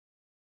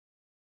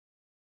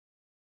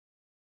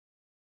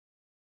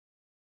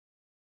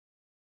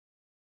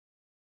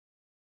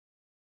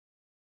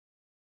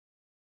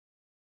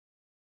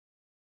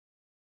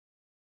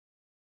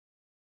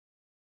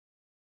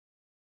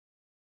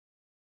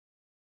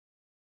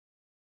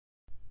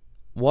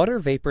Water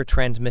vapor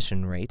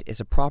transmission rate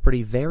is a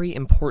property very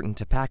important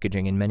to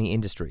packaging in many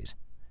industries.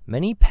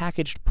 Many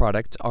packaged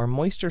products are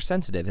moisture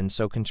sensitive, and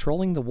so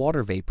controlling the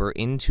water vapor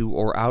into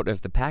or out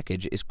of the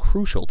package is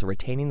crucial to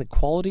retaining the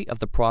quality of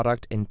the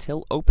product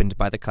until opened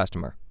by the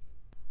customer.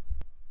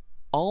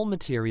 All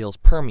materials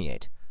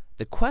permeate.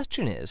 The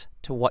question is,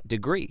 to what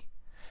degree?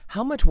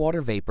 How much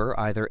water vapor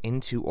either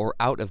into or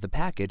out of the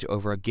package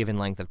over a given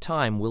length of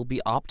time will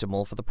be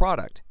optimal for the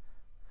product?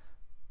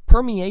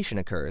 Permeation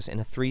occurs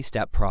in a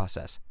three-step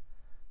process.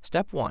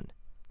 Step 1.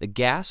 The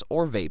gas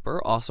or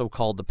vapor, also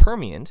called the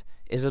permeant,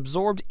 is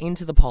absorbed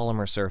into the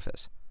polymer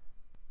surface.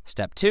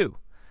 Step 2.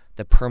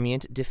 The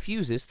permeant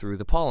diffuses through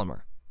the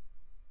polymer.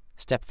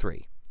 Step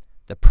 3.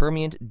 The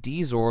permeant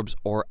desorbs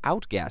or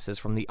outgasses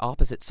from the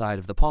opposite side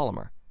of the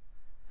polymer.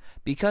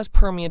 Because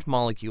permeant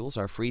molecules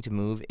are free to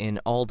move in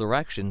all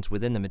directions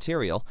within the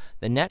material,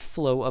 the net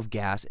flow of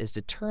gas is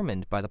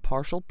determined by the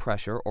partial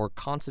pressure or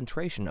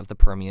concentration of the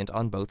permeant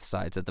on both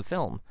sides of the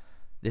film.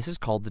 This is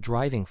called the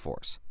driving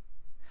force.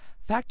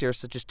 Factors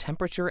such as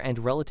temperature and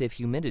relative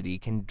humidity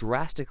can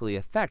drastically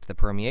affect the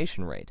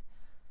permeation rate.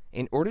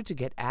 In order to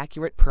get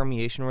accurate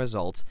permeation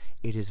results,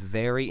 it is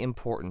very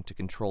important to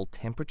control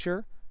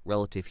temperature,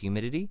 relative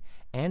humidity,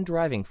 and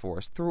driving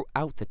force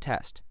throughout the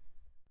test.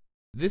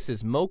 This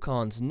is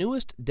MOCON's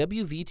newest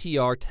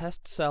WVTR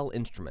test cell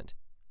instrument.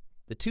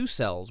 The two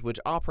cells, which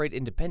operate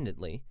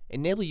independently,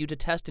 enable you to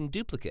test in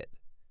duplicate.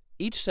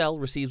 Each cell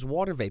receives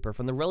water vapor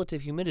from the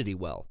relative humidity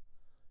well.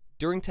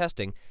 During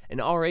testing, an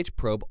RH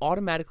probe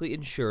automatically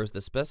ensures the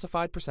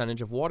specified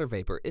percentage of water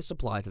vapor is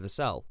supplied to the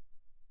cell.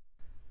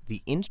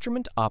 The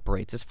instrument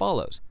operates as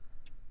follows.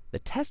 The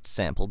test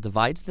sample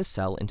divides the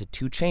cell into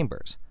two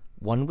chambers,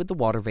 one with the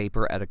water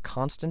vapor at a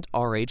constant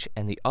RH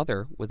and the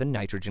other with a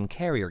nitrogen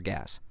carrier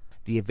gas.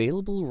 The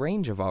available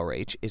range of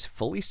RH is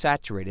fully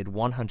saturated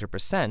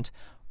 100%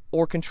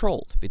 or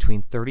controlled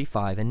between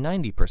 35 and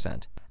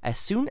 90%. As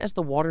soon as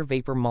the water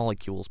vapor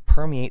molecules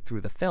permeate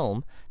through the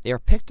film, they are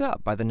picked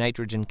up by the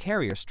nitrogen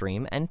carrier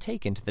stream and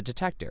taken to the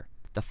detector.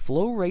 The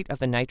flow rate of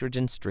the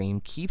nitrogen stream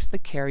keeps the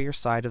carrier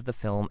side of the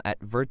film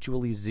at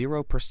virtually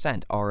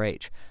 0%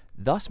 RH,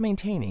 thus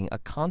maintaining a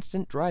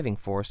constant driving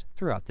force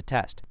throughout the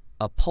test.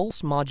 A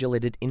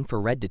pulse-modulated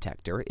infrared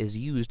detector is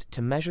used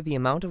to measure the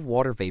amount of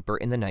water vapor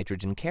in the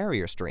nitrogen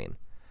carrier stream.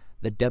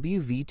 The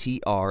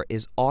WVTR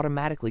is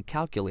automatically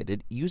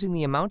calculated using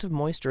the amount of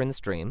moisture in the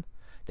stream,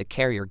 the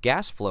carrier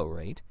gas flow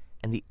rate,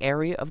 and the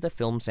area of the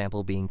film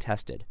sample being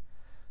tested.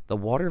 The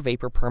water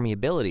vapor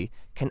permeability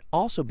can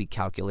also be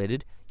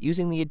calculated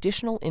using the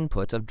additional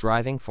inputs of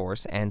driving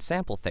force and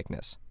sample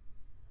thickness.